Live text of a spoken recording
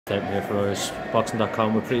Staying here for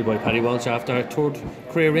IrishBoxing.com with Pretty Boy Paddy Walsh after her third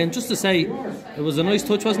career in. Just to say, it was a nice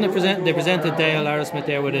touch, wasn't it? They presented Dale Arrowsmith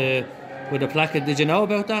there with a plaque. Did you know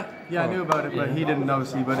about that? Yeah, I knew about it, but he didn't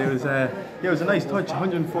obviously. But it was it was a nice touch.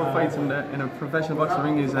 104 fights in a professional boxing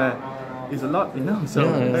ring is a lot, you know.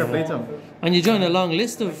 So fair play to him. And you join a long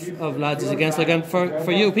list of lads he's against. Like, and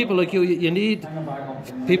for you, people like you need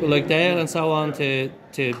people like Dale and so on to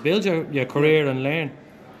build your career and learn.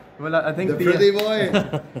 Well, I think the pretty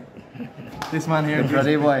boy. This man here, the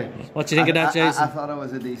pretty boy. What do you think of that, Jason? I thought I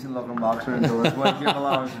was a decent looking boxer until this boy came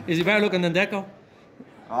along. Is he better looking than Deco?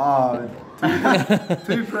 Oh,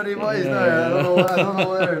 two pretty boys now. I don't know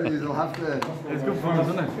whether he'll have to. It's good fun,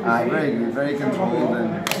 isn't it? Very good, very controlled,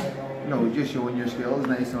 and you know, just showing your skills,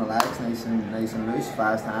 nice and relaxed, nice and loose,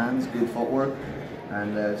 fast hands, good footwork.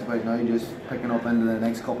 And it's about now just picking up into the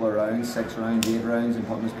next couple of rounds, 6 rounds, 8 rounds, and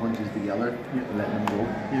putting his punches together and letting them go.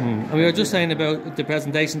 And we were just saying about the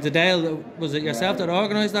presentation to Dale. Was it yourself that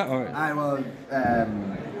organised that, or?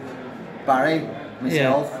 Barry,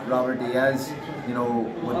 myself, Robert Diaz. You know,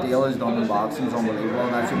 what Dale has done in boxing is unbelievable,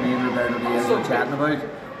 and that's what me and Roberto Diaz were chatting about.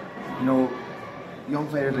 You know, young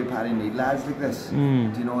players like Paddy need lads like this. Do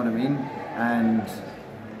you know what I mean? And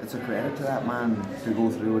it's a credit to that man to go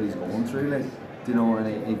through what he's going through. Like, you know,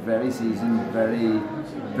 and he's very seasoned,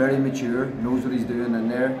 very mature, knows what he's doing in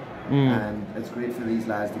there, and it's great for these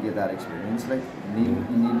lads to get that experience. Like, you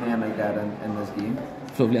need men like that in this game.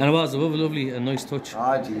 Lovely, and it was a lovely and nice touch.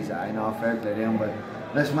 Oh jeez, I know, fair play to him, but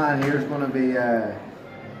this man here is going to be.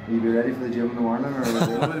 Will you be ready for the gym in the morning, or?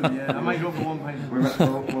 Yeah, I might go for 1 pint.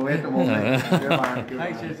 We'll wait the 1 pint.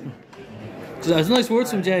 Thanks, Jason. It's nice words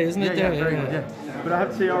from Jay, isn't it? Yeah, very good. Yeah. But I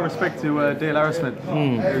have to say all respect to Dale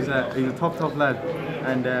Arrowsmith. He's a tough lad,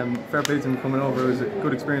 and fair play to him coming over. It was a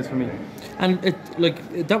good experience for me. And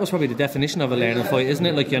that was probably the definition of a learning fight, isn't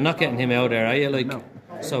it? Like, you're not getting him out there, are you? Like, no.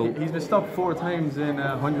 So he's been stopped 4 times in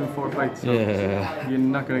 104 fights. So you're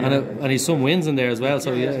not going to get him. And he's some wins in there as well.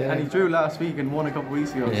 So yeah. And he drew last week and won a couple of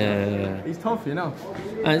weeks ago. So he's tough, you know.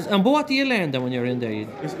 And what do you learn then when you're in there?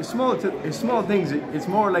 It's small things. It's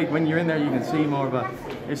more like when you're in there, you can see more of a.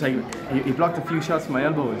 It's like he blocked a few shots with my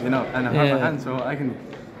elbows, you know, and I hurt my hand, so I can.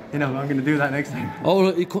 You know, I'm going to do that next time.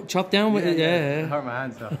 Oh, he chopped down with it? Yeah. Hurt my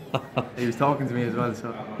hand, so he was talking to me as well.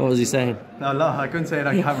 So what was he saying? No, I couldn't say it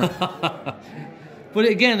on camera. But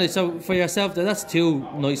again, so for yourself, that's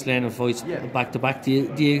 2 nice learning fights back to back. Do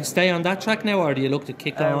you stay on that track now, or do you look to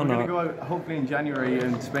kick on? We're going to go out hopefully in January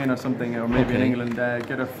in Spain or something, or maybe in England,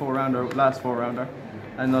 get a last 4-rounder,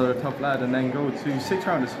 another top lad, and then go to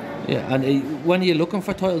 6-rounders. Yeah, and when are you looking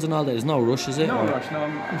for titles and all that? There's no rush, is it? No rush, no,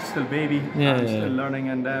 I'm still baby, I'm still learning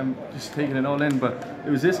and just taking it all in. But it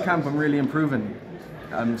was this camp I'm really improving.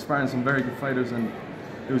 I'm sparring some very good fighters, and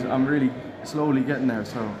I'm really slowly getting there,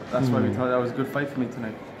 so that's why we thought that was a good fight for me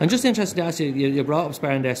tonight. I'm just interested to ask you brought up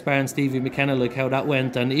sparring Stevie McKenna, like how that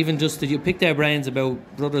went, and even just did you pick their brains about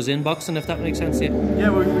brothers in boxing, if that makes sense to you? Yeah,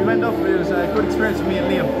 we went up, it was a good experience for me and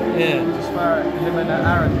Liam. Yeah. To spar him and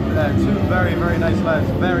Aaron, 2 very, very nice lads,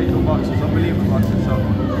 very good boxers, unbelievable boxers, so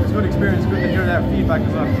it was a good experience, good to hear their feedback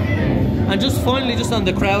as well. And just finally, just on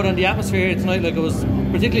the crowd and the atmosphere here tonight, like, it was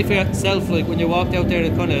particularly for yourself, like when you walked out there,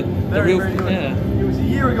 the kind of very good. It was a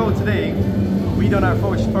year ago today, we done our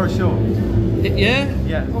first show. Yeah?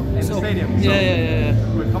 Yeah, in the stadium. So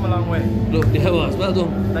yeah. we've come a long way. Look, yeah, it was. Well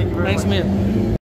done. Thank you very much. Thanks, mate.